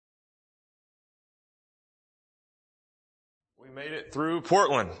We made it through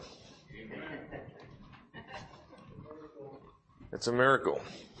Portland. It's a miracle.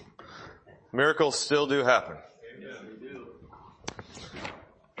 Miracles still do happen.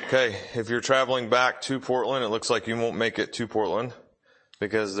 Okay, if you're traveling back to Portland, it looks like you won't make it to Portland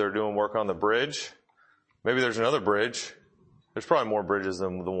because they're doing work on the bridge. Maybe there's another bridge. There's probably more bridges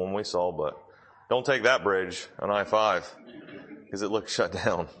than the one we saw, but don't take that bridge on I-5 because it looks shut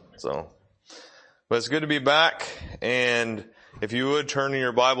down. But it's good to be back. And if you would turn in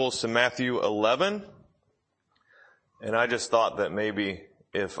your Bibles to Matthew 11. And I just thought that maybe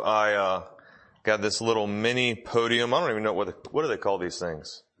if I got this little mini podium, I don't even know what do they call these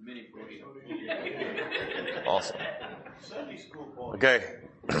things? Mini podium. Awesome. Okay.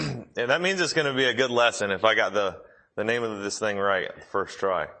 And that means it's going to be a good lesson if I got the name of this thing right at the first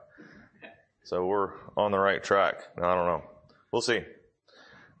try. So we're on the right track. I don't know. We'll see.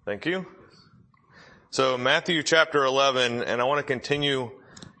 Thank you. So Matthew chapter 11, and I want to continue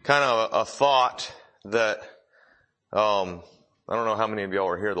kind of a thought that, I don't know how many of y'all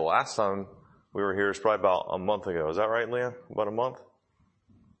were here the last time we were here. It's probably about a month ago. Is that right, Leah? About a month?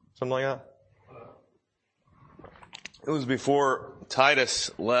 Something like that? It was before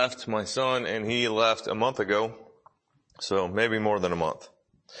Titus left, my son, and he left a month ago. So maybe more than a month.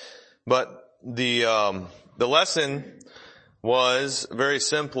 But the lesson was very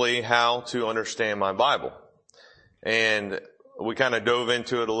simply how to understand my Bible. And we kind of dove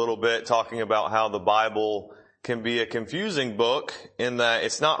into it a little bit, talking about how the Bible can be a confusing book in that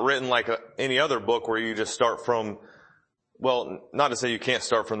it's not written like any other book where you just start from, well, not to say you can't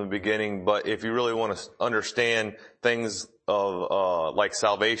start from the beginning, but if you really want to understand things of like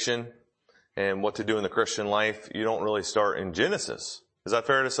salvation and what to do in the Christian life, you don't really start in Genesis. Is that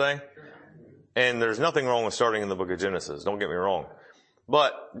fair to say? And there's nothing wrong with starting in the book of Genesis. Don't get me wrong.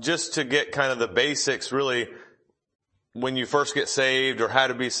 But just to get kind of the basics, really, when you first get saved or how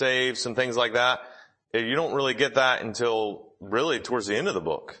to be saved, some things like that, you don't really get that until really towards the end of the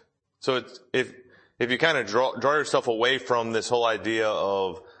book. So if you kind of draw yourself away from this whole idea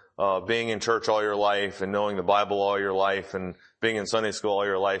of being in church all your life and knowing the Bible all your life and being in Sunday school all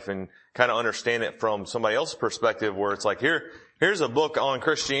your life and kind of understand it from somebody else's perspective where it's like, here's a book on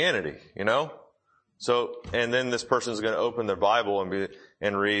Christianity, you know? So, and then this person's going to open their Bible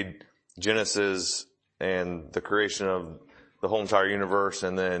and read Genesis and the creation of the whole entire universe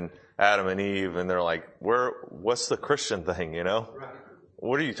and then Adam and Eve, and they're like, what's the Christian thing, you know?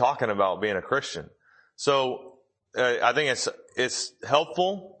 What are you talking about being a Christian? So, I think it's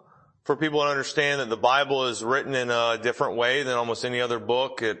helpful for people to understand that the Bible is written in a different way than almost any other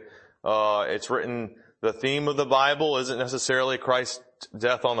book. It's written, the theme of the Bible isn't necessarily Christ's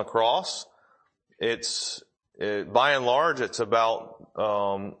death on the cross. By and large, it's about,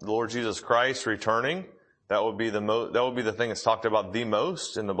 the Lord Jesus Christ returning. That would be the thing that's talked about the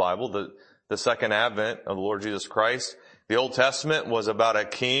most in the Bible, the second advent of the Lord Jesus Christ. The Old Testament was about a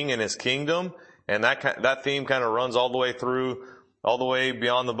king and his kingdom, and that theme kind of runs all the way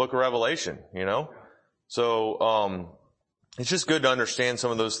beyond the book of Revelation, you know? So, it's just good to understand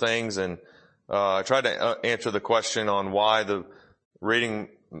some of those things, and, I tried to answer the question on why the reading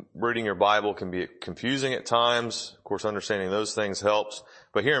your Bible can be confusing at times. Of course, understanding those things helps.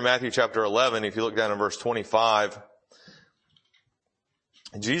 But here in Matthew chapter 11, if you look down in verse 25,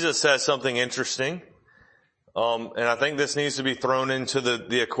 Jesus says something interesting. And I think this needs to be thrown into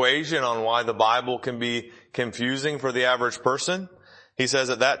the equation on why the Bible can be confusing for the average person. He says,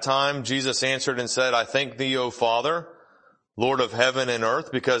 at that time, Jesus answered and said, I thank thee, O Father, Lord of heaven and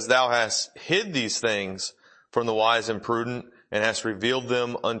earth, because thou hast hid these things from the wise and prudent and hast revealed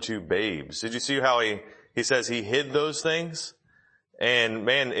them unto babes. Did you see how he says he hid those things? And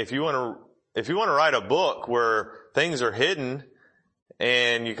man, if you want to write a book where things are hidden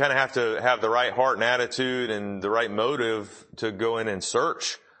and you kind of have to have the right heart and attitude and the right motive to go in and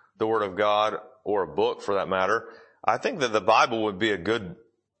search the Word of God or a book for that matter, I think that the Bible would be a good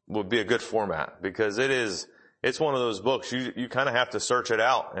format because it's one of those books. You kind of have to search it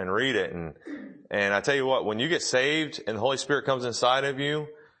out and read it. And I tell you what, when you get saved and the Holy Spirit comes inside of you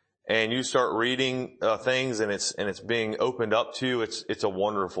and you start reading, things and it's being opened up to you, it's a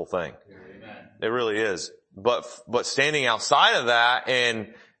wonderful thing. Amen. It really is. But standing outside of that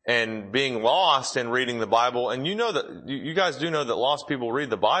and being lost and reading the Bible, and you know that, you guys do know that lost people read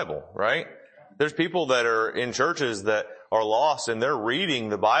the Bible, right? There's people that are in churches that are lost and they're reading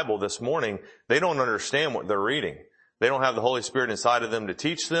the Bible this morning. They don't understand what they're reading. They don't have the Holy Spirit inside of them to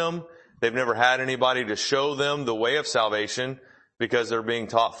teach them. They've never had anybody to show them the way of salvation because they're being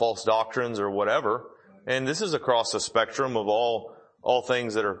taught false doctrines or whatever. And this is across the spectrum of all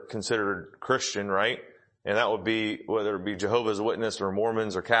things that are considered Christian, right? And that would be, whether it be Jehovah's Witness or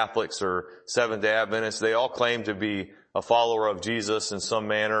Mormons or Catholics or Seventh-day Adventists, they all claim to be a follower of Jesus in some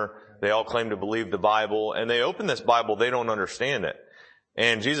manner. They all claim to believe the Bible. And they open this Bible, they don't understand it.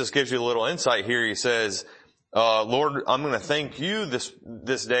 And Jesus gives you a little insight here. He says, Lord, I'm going to thank you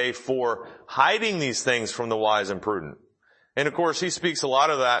this day for hiding these things from the wise and prudent. And of course, he speaks a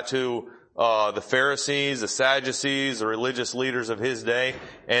lot of that to the Pharisees, the Sadducees, the religious leaders of his day.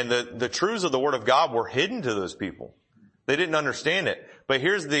 And the truths of the Word of God were hidden to those people. They didn't understand it. But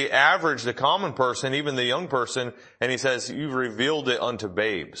here's the average, the common person, even the young person, and he says, you've revealed it unto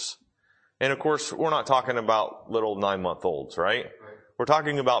babes. And of course, we're not talking about little 9-month-olds, right? We're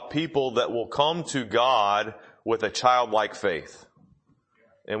talking about people that will come to God with a childlike faith.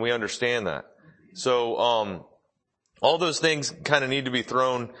 And we understand that. So, all those things kind of need to be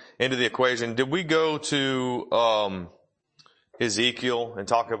thrown into the equation. Did we go to Ezekiel and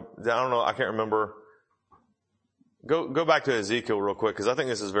talk? I don't know. I can't remember. Go back to Ezekiel real quick because I think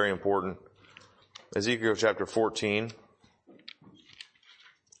this is very important. Ezekiel chapter 14.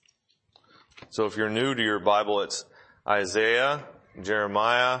 So if you're new to your Bible, it's Isaiah,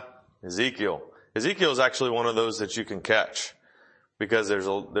 Jeremiah, Ezekiel. Ezekiel is actually one of those that you can catch because there's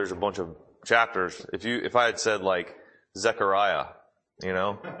a bunch of chapters. If I had said like Zechariah,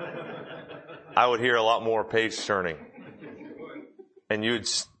 I would hear a lot more page turning. And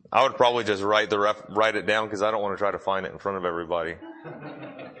I would probably just write it down because I don't want to try to find it in front of everybody.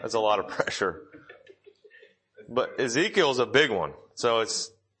 That's a lot of pressure. But Ezekiel's a big one. So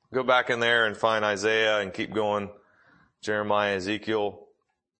go back in there and find Isaiah and keep going. Jeremiah, Ezekiel.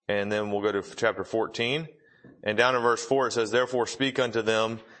 And then we'll go to chapter 14. And down in verse 4 it says, therefore speak unto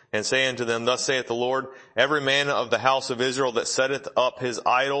them and say unto them, thus saith the Lord, every man of the house of Israel that setteth up his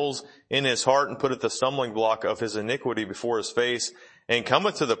idols in his heart and putteth the stumbling block of his iniquity before his face and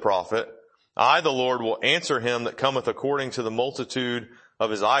cometh to the prophet, I, the Lord, will answer him that cometh according to the multitude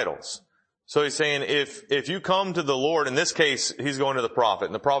of his idols. So he's saying if you come to the Lord, in this case, he's going to the prophet,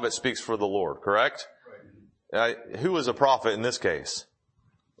 and the prophet speaks for the Lord, correct? Who is a prophet in this case?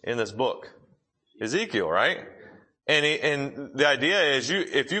 In this book? Ezekiel, right? And the idea is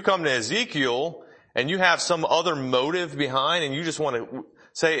if you come to Ezekiel and you have some other motive behind and you just want to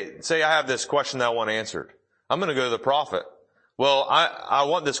say I have this question that I want answered. I'm going to go to the prophet. Well, I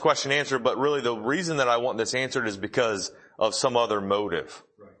want this question answered, but really the reason that I want this answered is because of some other motive.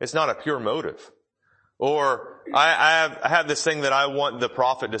 It's not a pure motive. Or I have this thing that I want the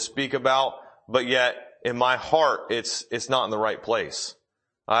prophet to speak about, but yet in my heart it's not in the right place.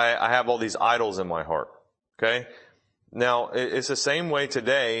 I have all these idols in my heart. Okay? Now, it's the same way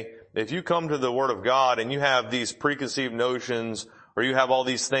today. If you come to the Word of God and you have these preconceived notions or you have all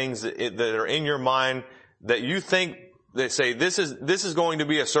these things that are in your mind that you think they say this is going to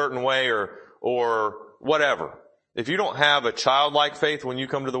be a certain way or whatever. If you don't have a childlike faith when you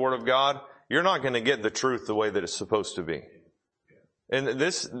come to the Word of God, you're not going to get the truth the way that it's supposed to be. And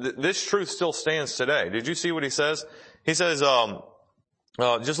this truth still stands today. Did you see what he says? He says,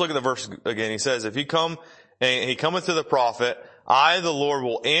 just look at the verse again. He says, if he come and he cometh to the prophet, I, the Lord,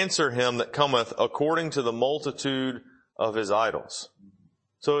 will answer him that cometh according to the multitude of his idols.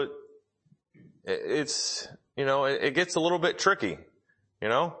 So it's, it gets a little bit tricky.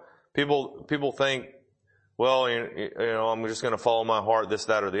 People think, well, I'm just going to follow my heart, this,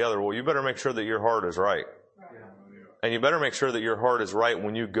 that, or the other. Well, you better make sure that your heart is right. And you better make sure that your heart is right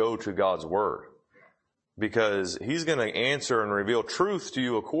when you go to God's Word. Because He's going to answer and reveal truth to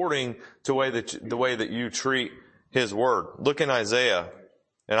you according to the way that you treat His Word. Look in Isaiah.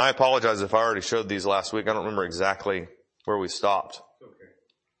 And I apologize if I already showed these last week. I don't remember exactly where we stopped.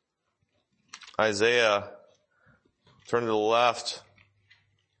 Isaiah, turn to the left.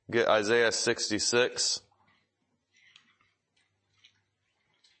 Get Isaiah 66.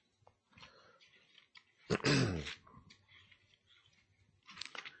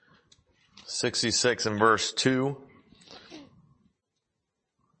 (66) in verse 2.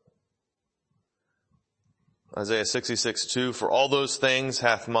 Isaiah 66:2. For all those things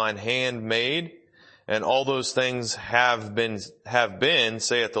hath mine hand made, and all those things have been,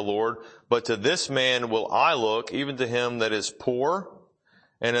 saith the Lord. But to this man will I look, even to him that is poor,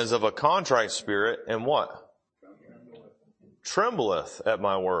 and is of a contrite spirit, and what? Trembleth at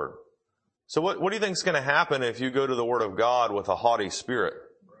my word. So what do you think is going to happen if you go to the Word of God with a haughty spirit,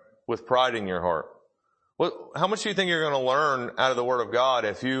 with pride in your heart? How much do you think you're going to learn out of the Word of God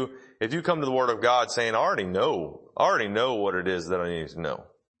if you come to the Word of God saying, I already know what it is that I need to know.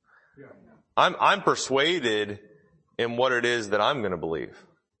 I'm persuaded in what it is that I'm going to believe.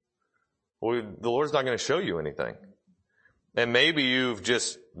 Well, the Lord's not going to show you anything. And maybe you've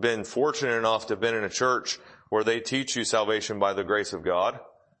just been fortunate enough to have been in a church where they teach you salvation by the grace of God,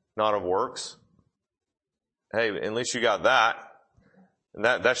 not of works, hey, at least you got that. And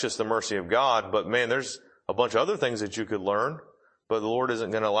that's just the mercy of God. But man, there's a bunch of other things that you could learn, but the Lord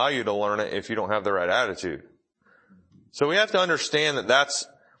isn't going to allow you to learn it if you don't have the right attitude. So we have to understand that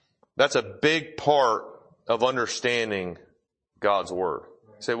that's a big part of understanding God's Word.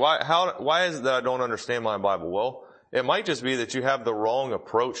 You say, why is it that I don't understand my Bible? Well, it might just be that you have the wrong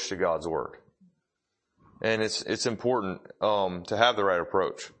approach to God's Word. And it's important, to have the right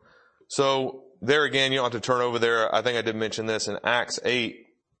approach. So there again, you don't have to turn over there. I think I did mention this in Acts 8.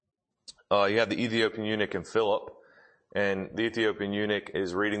 You have the Ethiopian eunuch and Philip. And the Ethiopian eunuch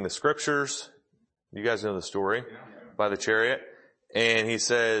is reading the scriptures. You guys know the story by the chariot. And he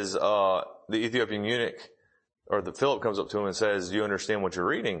says, the Ethiopian eunuch, or the Philip comes up to him and says, do you understand what you're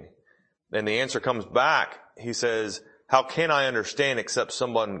reading? And the answer comes back. He says, how can I understand except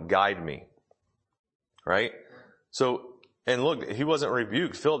someone guide me? Right? So, and look, he wasn't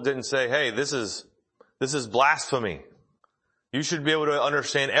rebuked. Philip didn't say, hey, this is blasphemy. You should be able to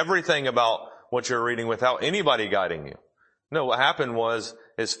understand everything about what you're reading without anybody guiding you. No, what happened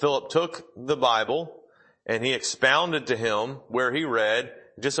is Philip took the Bible and he expounded to him where he read.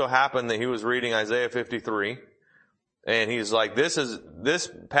 It just so happened that he was reading Isaiah 53. And he's like,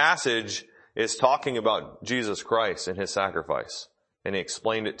 this passage is talking about Jesus Christ and his sacrifice. And he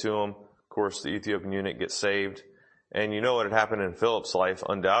explained it to him. Of course, the Ethiopian eunuch gets saved. And you know what had happened in Philip's life,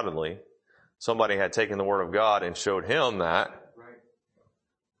 undoubtedly. Somebody had taken the word of God and showed him that.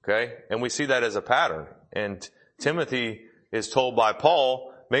 Okay? And we see that as a pattern. And Timothy is told by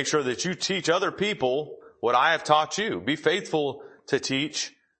Paul, make sure that you teach other people what I have taught you. Be faithful to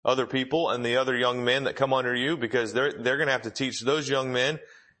teach other people and the other young men that come under you, because they're going to have to teach those young men.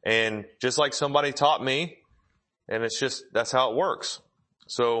 And just like somebody taught me, and that's how it works.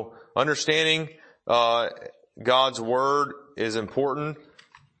 So understanding, God's word is important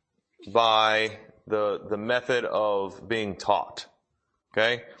by the method of being taught.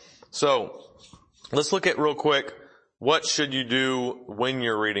 Okay? So let's look at real quick, what should you do when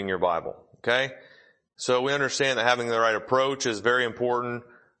you're reading your Bible? Okay? So we understand that having the right approach is very important.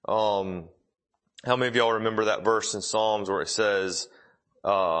 How many of y'all remember that verse in Psalms where it says,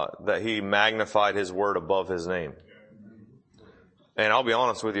 that he magnified his word above his name? And I'll be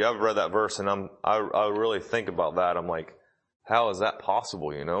honest with you, I've read that verse and I really think about that. I'm like, how is that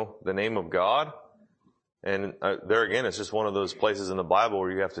possible? You know, the name of God. And there again, it's just one of those places in the Bible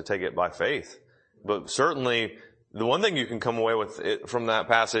where you have to take it by faith. But certainly the one thing you can come away with it from that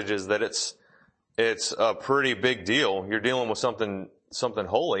passage is that it's a pretty big deal. You're dealing with something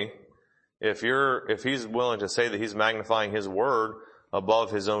holy. If he's willing to say that he's magnifying his word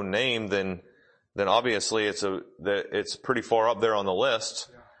above his own name, then obviously it's pretty far up there on the list.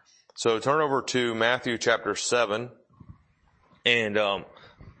 So turn over to Matthew chapter 7, and we're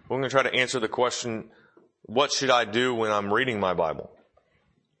going to try to answer the question, what should I do when I'm reading my Bible?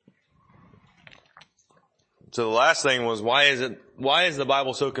 So the last thing was, why is the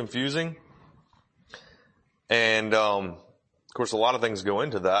Bible so confusing? And of course a lot of things go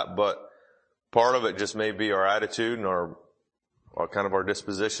into that, but part of it just may be our attitude and our kind of our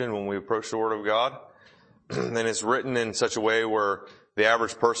disposition when we approach the Word of God. And it's written in such a way where the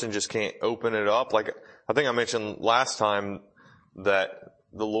average person just can't open it up. Like I think I mentioned last time that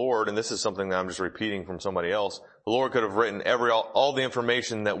the Lord, and this is something that I'm just repeating from somebody else, the Lord could have written all the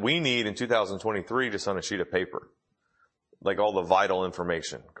information that we need in 2023 just on a sheet of paper. Like all the vital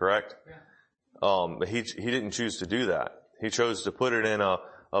information, correct? Yeah. But he didn't choose to do that. He chose to put it in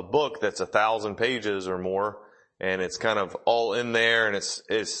a book that's 1,000 pages or more, and it's kind of all in there, and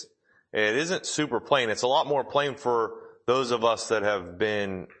it isn't super plain. It's a lot more plain for those of us that have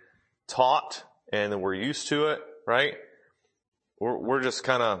been taught and that we're used to it, right? We're just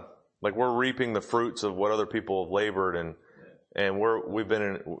kind of like we're reaping the fruits of what other people have labored, and we've been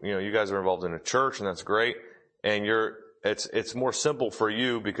in, you know, you guys are involved in a church, and that's great. And it's more simple for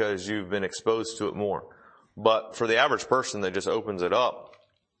you because you've been exposed to it more. But for the average person that just opens it up,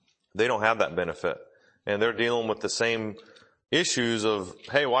 they don't have that benefit. And they're dealing with the same issues of,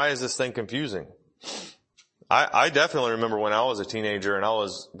 hey, why is this thing confusing? I definitely remember when I was a teenager and I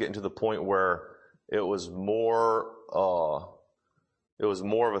was getting to the point where it was more of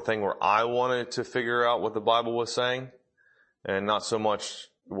a thing where I wanted to figure out what the Bible was saying, and not so much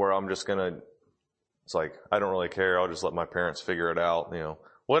where I'm just it's like, I don't really care. I'll just let my parents figure it out. You know,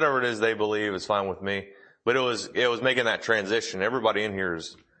 whatever it is they believe is fine with me. But it was making that transition. Everybody in here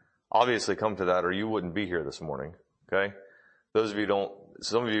has obviously come to that, or you wouldn't be here this morning. Okay.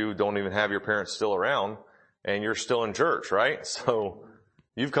 Some of you don't even have your parents still around, and you're still in church, right? So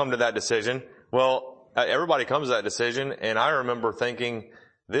You've come to that decision. Well, everybody comes to that decision, and I remember thinking,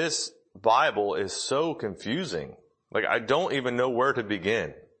 this Bible is so confusing. Like, I don't even know where to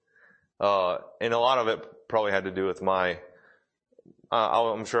begin. And a lot of it probably had to do with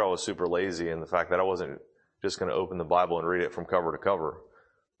I'm sure I was super lazy in the fact that I wasn't just going to open the Bible and read it from cover to cover.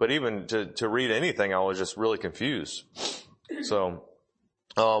 But even to read anything, I was just really confused. So,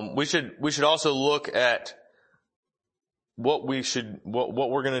 we should also look at what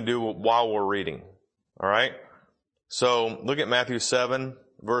we're going to do while we're reading. All right. So look at Matthew 7,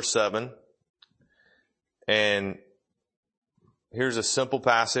 verse 7. And here's a simple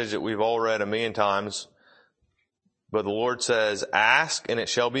passage that we've all read a million times. But the Lord says, ask and it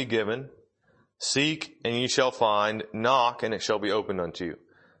shall be given. Seek and ye shall find. Knock and it shall be opened unto you.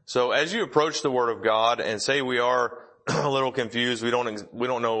 So as you approach the Word of God and say we are a little confused, we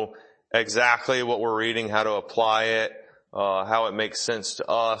don't know exactly what we're reading, how to apply it, how it makes sense to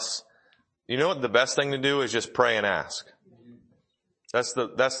us. You know what the best thing to do is just pray and ask. That's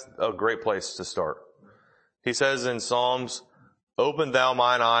a great place to start. He says in Psalms, open thou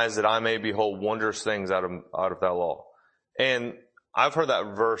mine eyes that I may behold wondrous things out of thy law. And I've heard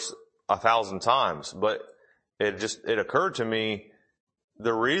that verse 1,000 times, but it occurred to me,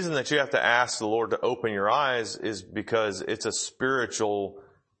 the reason that you have to ask the Lord to open your eyes is because it's a spiritual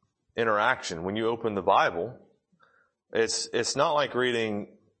interaction. When you open the Bible, it's not like reading,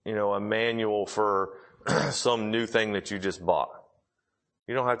 a manual for some new thing that you just bought.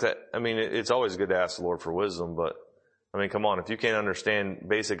 You don't have to, it's always good to ask the Lord for wisdom, but come on, if you can't understand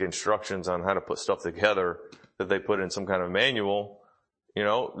basic instructions on how to put stuff together that they put in some kind of manual,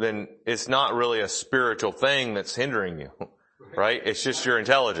 then it's not really a spiritual thing that's hindering you, right? It's just your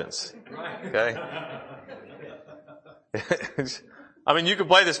intelligence. Okay? You could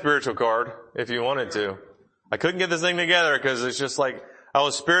play the spiritual card if you wanted to. I couldn't get this thing together because it's just like I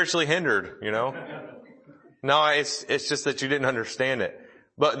was spiritually hindered, No, it's just that you didn't understand it.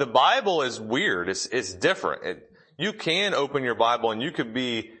 But the Bible is weird. It's different. You can open your Bible and you could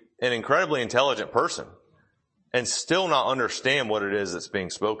be an incredibly intelligent person and still not understand what it is that's being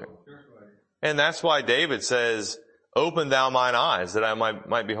spoken. And that's why David says, open thou mine eyes that I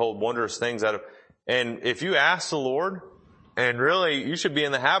might behold wondrous things and if you ask the Lord, and really you should be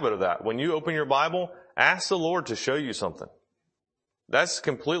in the habit of that. When you open your Bible, ask the Lord to show you something. That's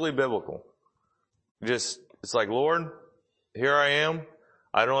completely biblical. It's like, Lord, here I am.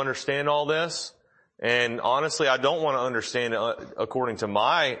 I don't understand all this. And honestly, I don't want to understand it according to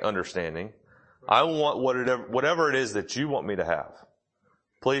my understanding. I want whatever it is that you want me to have.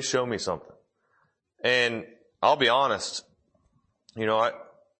 Please show me something. And I'll be honest,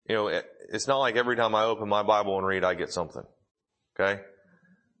 it's not like every time I open my Bible and read, I get something. Okay?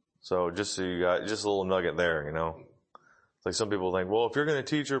 So just so you got, just a little nugget there, It's like some people think, well, if you're going to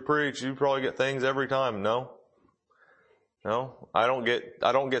teach or preach, you probably get things every time. No, I don't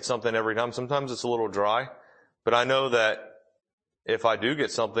get something every time. Sometimes it's a little dry, but I know that if I do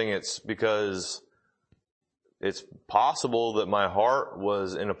get something, it's because it's possible that my heart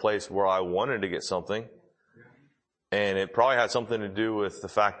was in a place where I wanted to get something. And it probably had something to do with the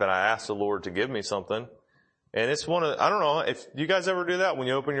fact that I asked the Lord to give me something. And it's I don't know, if you guys ever do that when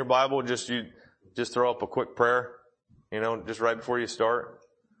you open your Bible, you just throw up a quick prayer, just right before you start.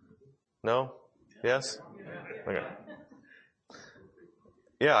 No? Yes? Okay.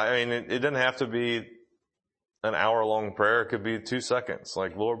 Yeah, it doesn't have to be an hour-long prayer. It could be 2 seconds.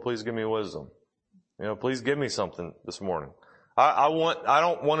 Like, Lord, please give me wisdom. Please give me something this morning. I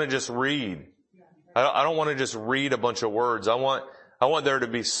don't want to just read. I don't want to just read a bunch of words. I want there to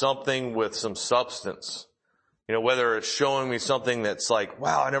be something with some substance. Whether it's showing me something that's like,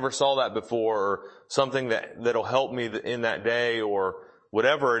 wow, I never saw that before, or something that'll help me in that day, or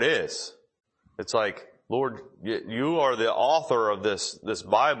whatever it is. It's like, Lord, you are the author of this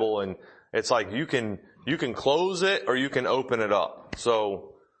Bible, and it's like you can close it or you can open it up.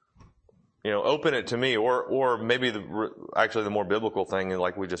 So, open it to me, or maybe actually the more biblical thing,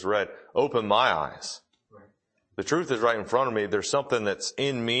 like we just read, open my eyes. Right. The truth is right in front of me. There's something that's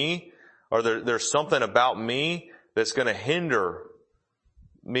in me, or there's something about me that's going to hinder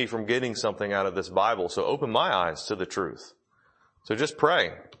me from getting something out of this Bible. So open my eyes to the truth. So just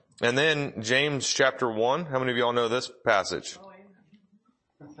pray. And then James chapter 1. How many of y'all know this passage?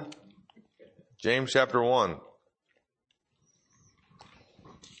 James chapter 1.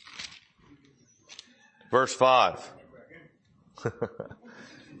 Verse 5.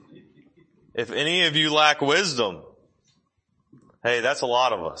 If any of you lack wisdom, hey, that's a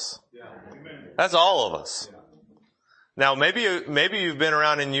lot of us. That's all of us. Now, maybe you've been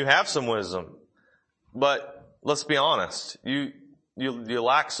around and you have some wisdom, but let's be honest. you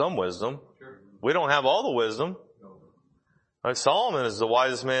lack some wisdom. We don't have all the wisdom. Like Solomon is the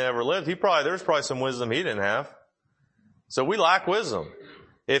wisest man ever lived. There's probably some wisdom he didn't have. So we lack wisdom.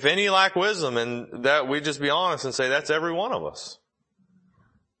 If any lack wisdom, and that we just be honest and say that's every one of us.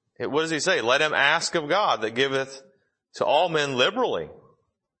 What does he say? Let him ask of God that giveth to all men liberally.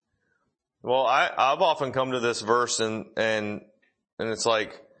 Well, I've often come to this verse and it's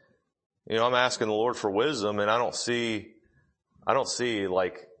like, I'm asking the Lord for wisdom, and I don't see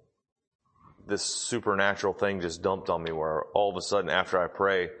like this supernatural thing just dumped on me where all of a sudden after I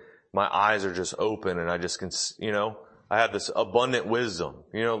pray, my eyes are just open and I just can, I have this abundant wisdom,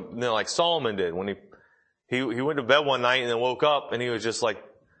 like Solomon did when he went to bed one night and then woke up and he was just like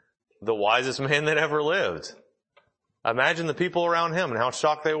the wisest man that ever lived. Imagine the people around him and how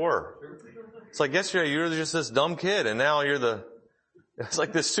shocked they were. It's like yesterday you were just this dumb kid and now it's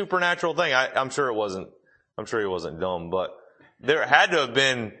like this supernatural thing. I'm sure he wasn't dumb, but there had to have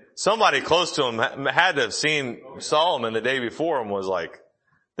been somebody close to him had to have seen Solomon the day before and was like,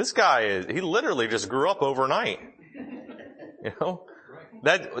 this guy he literally just grew up overnight.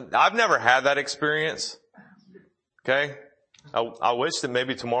 I've never had that experience. Okay. I wish that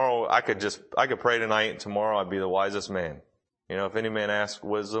maybe tomorrow I could pray tonight and tomorrow I'd be the wisest man. If any man asks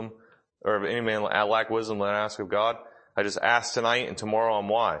wisdom, or if any man lack wisdom, let him ask of God. I just ask tonight and tomorrow I'm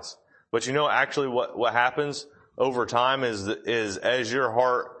wise. But actually what happens over time is as your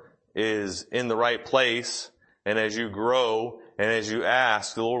heart is in the right place and as you grow and as you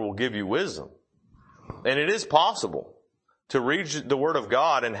ask, the Lord will give you wisdom. And it is possible to read the Word of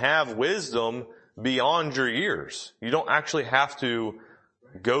God and have wisdom beyond your years. You don't actually have to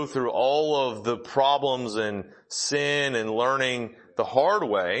go through all of the problems and sin and learning the hard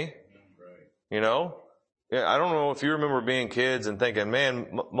way. I don't know if you remember being kids and thinking,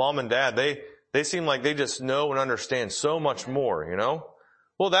 man, mom and dad, they seem like they just know and understand so much more,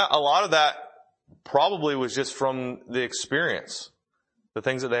 Well, a lot of that probably was just from the experience, the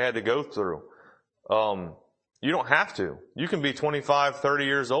things that they had to go through. You don't have to. You can be 25, 30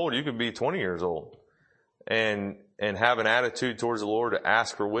 years old. You could be 20 years old and have an attitude towards the Lord to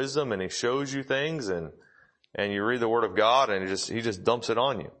ask for wisdom, and He shows you things, and you read the Word of God and He just dumps it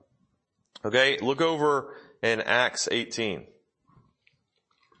on you. Okay, look over in Acts 18.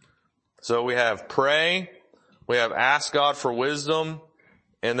 So we have pray, we have ask God for wisdom,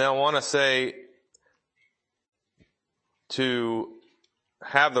 and then I want to say to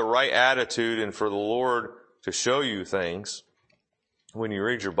have the right attitude and for the Lord to show you things when you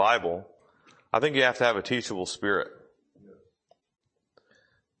read your Bible. I think you have to have a teachable spirit.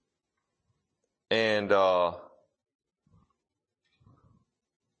 And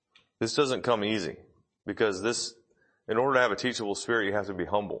this doesn't come easy, because in order to have a teachable spirit, you have to be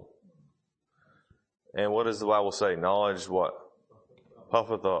humble. And what does the Bible say? Knowledge what?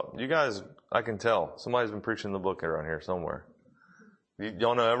 Puffeth up. You guys, I can tell. Somebody's been preaching the book around here somewhere.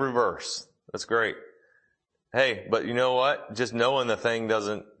 Y'all know every verse. That's great. Hey, but you know what? Just knowing the thing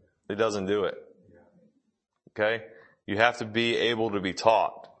doesn't do it. Okay? You have to be able to be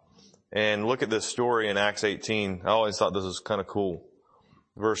taught. And look at this story in Acts 18. I always thought this was kind of cool.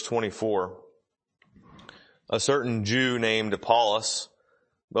 Verse 24. A certain Jew named Apollos.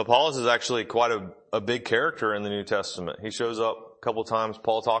 Apollos is actually quite a big character in the New Testament. He shows up a couple times.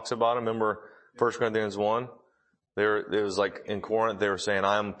 Paul talks about him. Remember 1 Corinthians 1? It was like in Corinth, they were saying,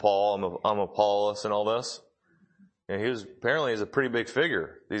 I'm Paul, I'm Apollos and all this. And apparently he's a pretty big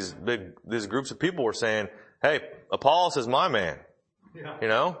figure. These groups of people were saying, hey, Apollos is my man.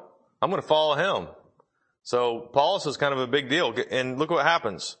 Yeah. I'm going to follow him. So Apollos is kind of a big deal. And look what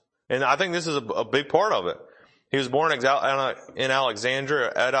happens. And I think this is a big part of it. He was born in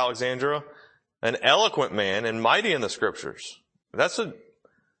Alexandria, at Alexandria, an eloquent man and mighty in the scriptures. It's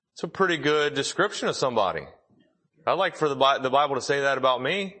a pretty good description of somebody. I'd like for the Bible to say that about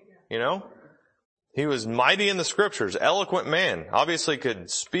me, He was mighty in the scriptures, eloquent man. Obviously could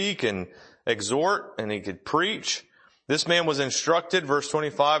speak and exhort, and he could preach. This man was instructed, verse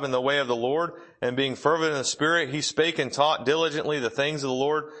 25, in the way of the Lord, and being fervent in the Spirit, he spake and taught diligently the things of the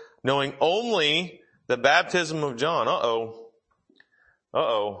Lord, knowing only the baptism of John.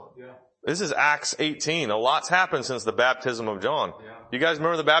 Yeah. This is Acts 18. A lot's happened since the baptism of John. Yeah. You guys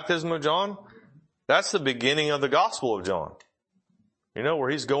remember the baptism of John? That's the beginning of the Gospel of John. Where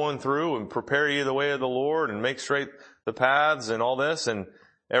he's going through and prepare ye the way of the Lord and make straight the paths and all this, and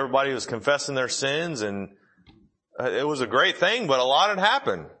everybody was confessing their sins, and it was a great thing, but a lot had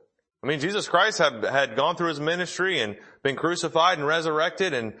happened. Jesus Christ had gone through his ministry and been crucified and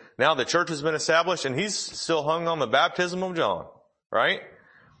resurrected, and now the church has been established, and he's still hung on the baptism of John, right?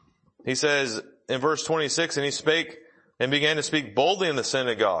 He says in verse 26, and he spake and began to speak boldly in the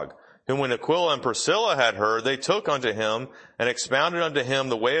synagogue. Whom when Aquila and Priscilla had heard, they took unto him and expounded unto him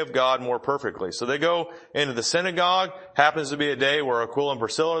the way of God more perfectly. So they go into the synagogue. Happens to be a day where Aquila and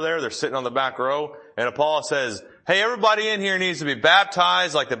Priscilla are there. They're sitting on the back row. And Apollos says, hey, everybody in here needs to be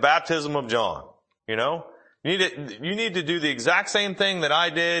baptized like the baptism of John. You know? You need to do the exact same thing that I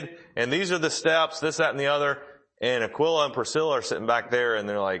did. And these are the steps, this, that, and the other. And Aquila and Priscilla are sitting back there and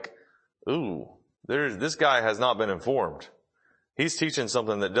they're like, ooh, this guy has not been informed. He's teaching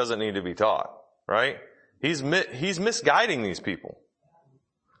something that doesn't need to be taught, right? He's misguiding these people.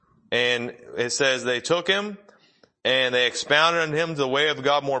 And it says they took him and they expounded on him the way of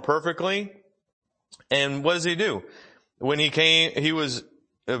God more perfectly. And what does he do? When he came, he was,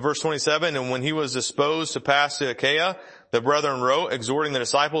 verse 27, and when he was disposed to pass to Achaia, the brethren wrote, exhorting the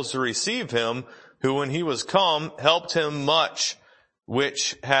disciples to receive him, who when he was come, helped him much,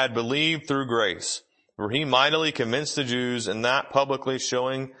 which had believed through grace. For he mightily convinced the Jews, and that publicly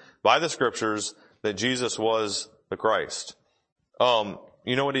showing by the scriptures that Jesus was the Christ.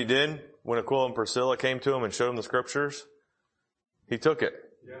 You know what he did when Aquila and Priscilla came to him and showed him the scriptures? He took it.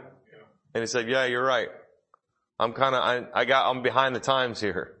 Yeah. And he said, yeah, you're right. I'm behind the times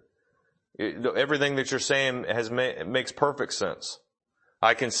here. Everything that you're saying makes perfect sense.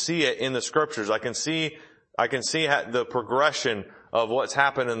 I can see it in the scriptures. I can see the progression of what's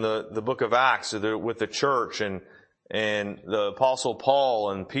happened in the book of Acts with the church and the apostle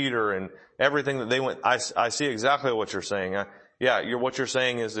Paul and Peter and everything that they went. I see exactly what you're saying. What you're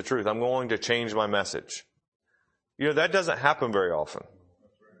saying is the truth. I'm going to change my message. That doesn't happen very often.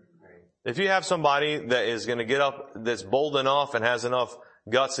 If you have somebody that is going to get up, that's bold enough and has enough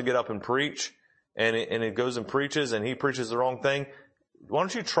guts to get up and preach, and it goes and preaches and he preaches the wrong thing, why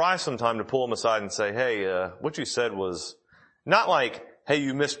don't you try sometime to pull him aside and say, hey, what you said was not like, hey,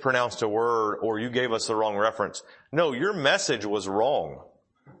 you mispronounced a word or you gave us the wrong reference. No, your message was wrong.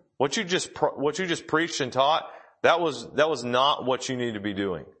 What you just preached and taught, that was not what you need to be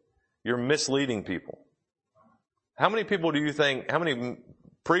doing. You're misleading people. How many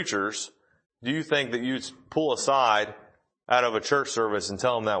preachers do you think that you'd pull aside out of a church service and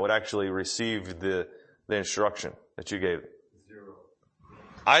tell them that would actually receive the instruction that you gave? Zero.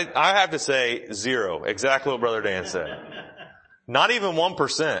 I have to say 0. Exactly what Brother Dan said. Not even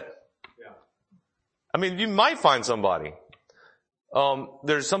 1%. Yeah. I mean, you might find somebody.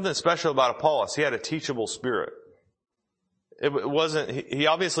 There's something special about Apollos. He had a teachable spirit. He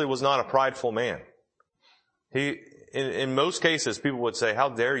obviously was not a prideful man. In most cases, people would say, how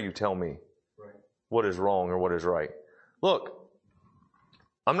dare you tell me what is wrong or what is right? Look,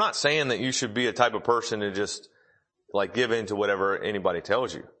 I'm not saying that you should be a type of person to just give in to whatever anybody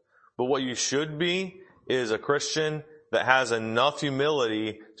tells you. But what you should be is a Christian that has enough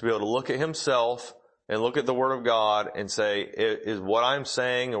humility to be able to look at himself and look at the Word of God and say, is what I'm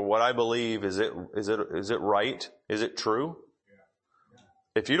saying or what I believe, is it right? Is it true?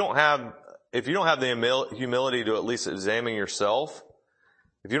 If you don't have the humility to at least examine yourself,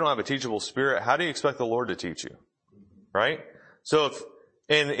 if you don't have a teachable spirit, how do you expect the Lord to teach you? Right? So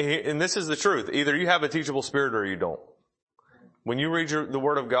and this is the truth. Either you have a teachable spirit or you don't. When you read the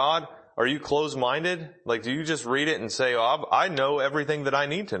Word of God, are you closed-minded? Do you just read it and say, oh, I know everything that I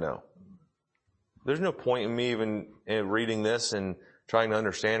need to know? There's no point in me even reading this and trying to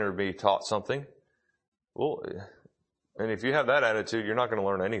understand or be taught something. Well, and if you have that attitude, you're not going to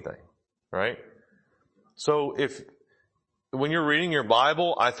learn anything. Right? So when you're reading your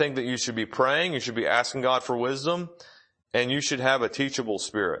Bible, I think that you should be praying, you should be asking God for wisdom, and you should have a teachable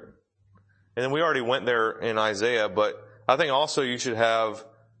spirit. And then we already went there in Isaiah, but I think also you should have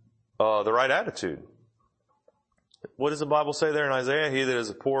the right attitude. What does the Bible say there in Isaiah? He that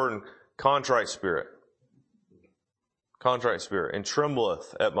is a poor and contrite spirit, and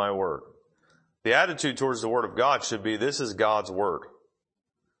trembleth at my word. The attitude towards the Word of God should be, this is God's Word.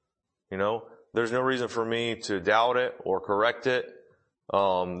 There's no reason for me to doubt it or correct it.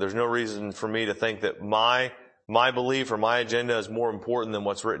 There's no reason for me to think that my belief or my agenda is more important than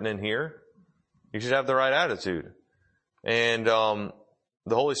what's written in here. You should have the right attitude. And the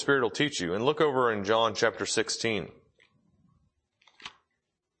Holy Spirit will teach you. And look over in John chapter 16.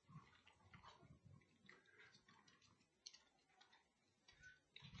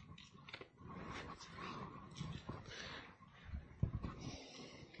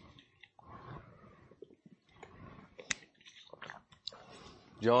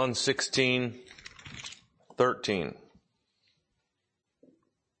 John 16:13.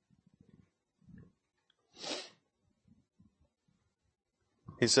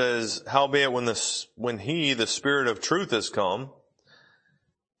 He says, howbeit when he, the Spirit of truth, is come,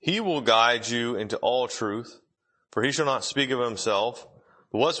 he will guide you into all truth, For he shall not speak of himself,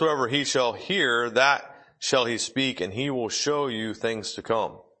 but whatsoever he shall hear, that shall he speak, and he will show you things to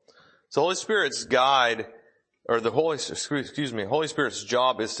come. So Holy Spirit's guide, or Holy Spirit's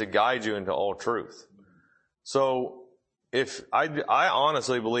job is to guide you into all truth. So if I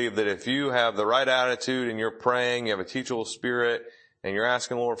honestly believe that if you have the right attitude and you're praying, you have a teachable spirit, and you're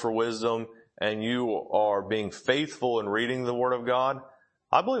asking the Lord for wisdom, and you are being faithful in reading the Word of God,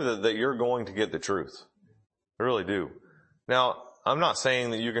 I believe that you're going to get the truth. I really do. Now, I'm not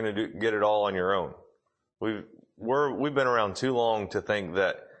saying that you're going to get it all on your own. We've been around too long to think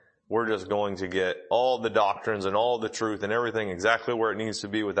that we're just going to get all the doctrines and all the truth and everything exactly where it needs to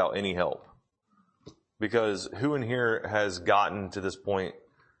be without any help. Because who in here has gotten to this point?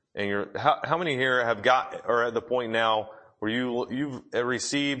 And how many here are at the point now where you've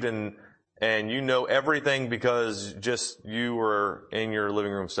received and you know everything because just you were in your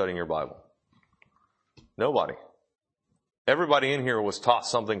living room studying your Bible? Nobody. Everybody in here was taught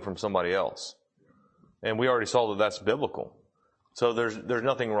something from somebody else. And we already saw that that's biblical. So there's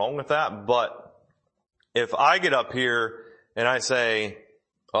nothing wrong with that. But if I get up here and I say,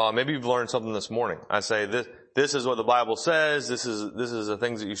 maybe you've learned something this morning. I say, this is what the Bible says. This is the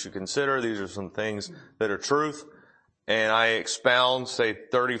things that you should consider. These are some things that are truth. And I expound, say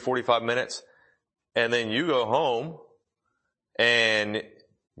 30, 45 minutes. And then you go home and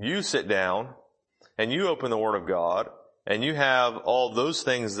you sit down and you open the Word of God and you have all those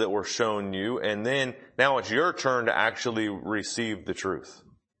things that were shown you, and then now it's your turn to actually receive the truth.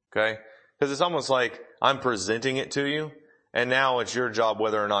 Okay? Because it's almost like I'm presenting it to you, and now it's your job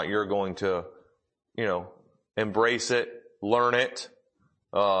whether or not you're going to, embrace it, learn it,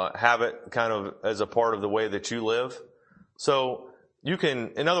 have it kind of as a part of the way that you live. So you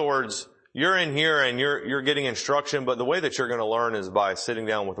can, in other words, you're in here and you're getting instruction, but the way that you're going to learn is by sitting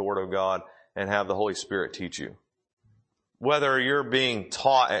down with the Word of God and have the Holy Spirit teach you. Whether you're being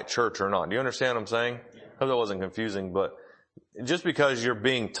taught at church or not. Do you understand what I'm saying? I hope that wasn't confusing, but just because you're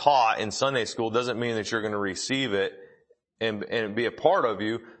being taught in Sunday school doesn't mean that you're going to receive it and be a part of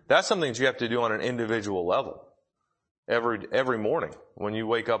you. That's something that you have to do on an individual level. Every morning when you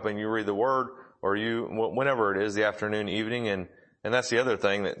wake up and you read the Word, or whenever it is, the afternoon, evening, and that's the other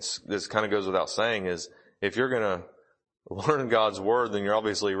thing this kind of goes without saying is if you're going to learn God's Word, then you're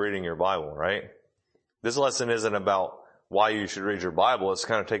obviously reading your Bible, right? This lesson isn't about why you should read your Bible. It's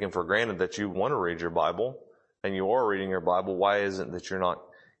kind of taken for granted that you want to read your Bible and you are reading your Bible. Why isn't that you're not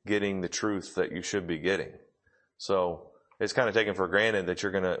getting the truth that you should be getting? So it's kind of taken for granted that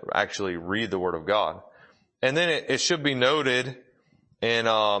you're going to actually read the Word of God. And then it should be noted, and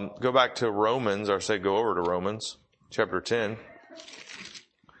go back to Romans, or go over to Romans chapter 10,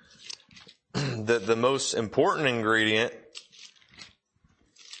 that the most important ingredient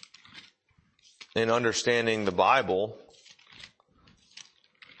in understanding the Bible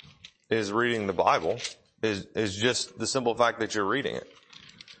is reading the Bible, is just the simple fact that you're reading it.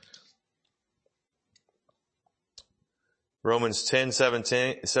 Romans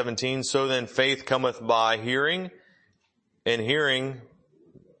 10:17, so then faith cometh by hearing, and hearing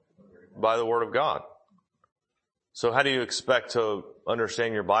by the Word of God. So how do you expect to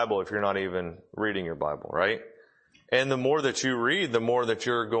understand your Bible if you're not even reading your Bible, right? And the more that you read, the more that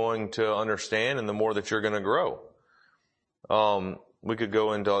you're going to understand and the more that you're going to grow. We could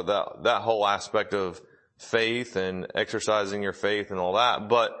go into that whole aspect of faith and exercising your faith and all that.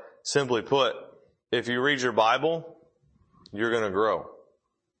 But simply put, if you read your Bible, you're going to grow.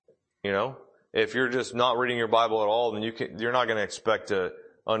 If you're just not reading your Bible at all, then you're not going to expect to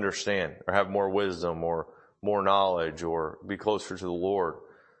understand or have more wisdom or more knowledge or be closer to the Lord.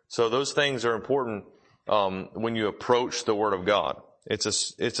 So those things are important when you approach the Word of God. It's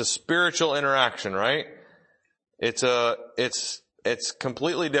a spiritual interaction, right? It's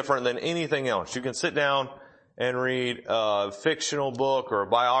completely different than anything else. You can sit down and read a fictional book or a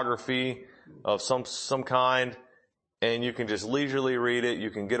biography of some kind, and you can just leisurely read it. You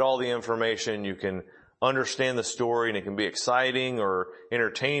can get all the information. You can understand the story, and it can be exciting or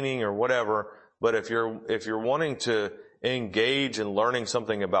entertaining or whatever. But if you're wanting to engage in learning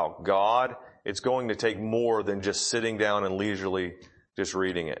something about God, it's going to take more than just sitting down and leisurely just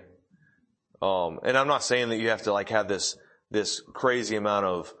reading it. And I'm not saying that you have to have this crazy amount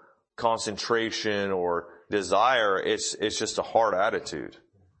of concentration or desire. It's just a hard attitude.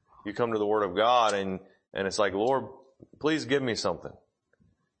 You come to the Word of God and it's like, Lord, please give me something.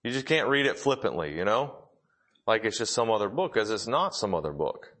 You just can't read it flippantly, like it's just some other book, because it's not some other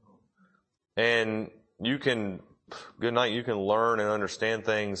book. And you can learn and understand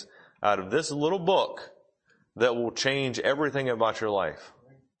things out of this little book that will change everything about your life.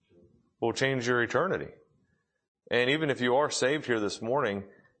 Will change your eternity. And even if you are saved here this morning,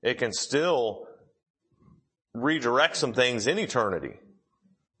 it can still redirect some things in eternity.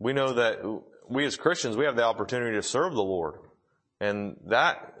 We know that we as Christians, we have the opportunity to serve the Lord. And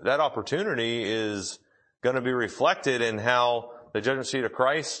that opportunity is going to be reflected in how the judgment seat of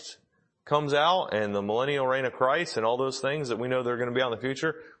Christ comes out and the millennial reign of Christ and all those things that we know they're going to be out in the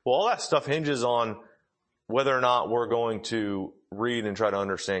future. Well, all that stuff hinges on whether or not we're going to read and try to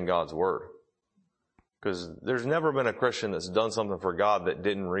understand God's Word. Because there's never been a Christian that's done something for God that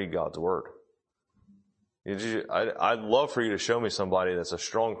didn't read God's Word. I'd love for you to show me somebody that's a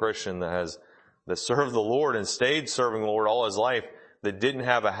strong Christian that served the Lord and stayed serving the Lord all his life, that didn't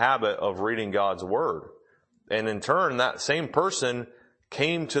have a habit of reading God's Word. And in turn, that same person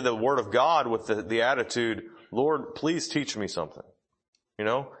came to the Word of God with the attitude, Lord, please teach me something.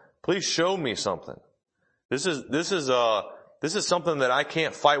 Please show me something. This is something that I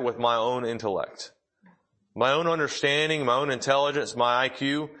can't fight with my own intellect. My own understanding, my own intelligence, my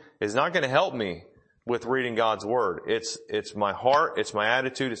IQ is not going to help me with reading God's Word. It's my heart, it's my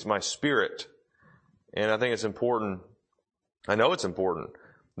attitude, it's my spirit. And I think it's important, I know it's important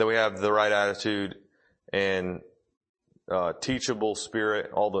that we have the right attitude and teachable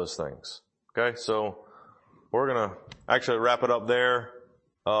spirit, all those things. Okay, so we're going to actually wrap it up there.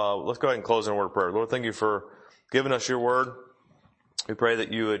 Let's go ahead and close in a word of prayer. Lord, thank you for giving us your word. We pray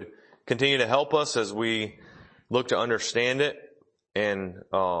that you would continue to help us as we look to understand it. And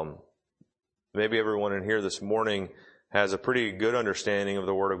maybe everyone in here this morning has a pretty good understanding of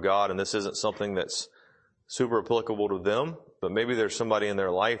the Word of God, and this isn't something that's super applicable to them, but maybe there's somebody in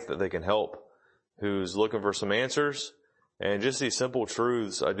their life that they can help who's looking for some answers. And just these simple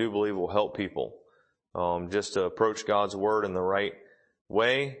truths, I do believe, will help people just to approach God's Word in the right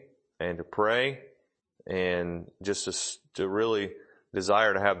way and to pray and just to really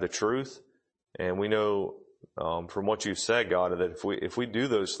desire to have the truth. And we know from what you've said, God, that if we do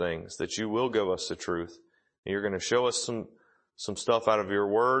those things, that you will give us the truth. And you're going to show us some stuff out of your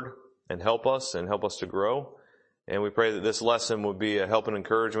word and help us to grow. And we pray that this lesson would be a help and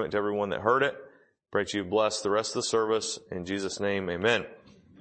encouragement to everyone that heard it. Pray that you bless the rest of the service. In Jesus' name, amen.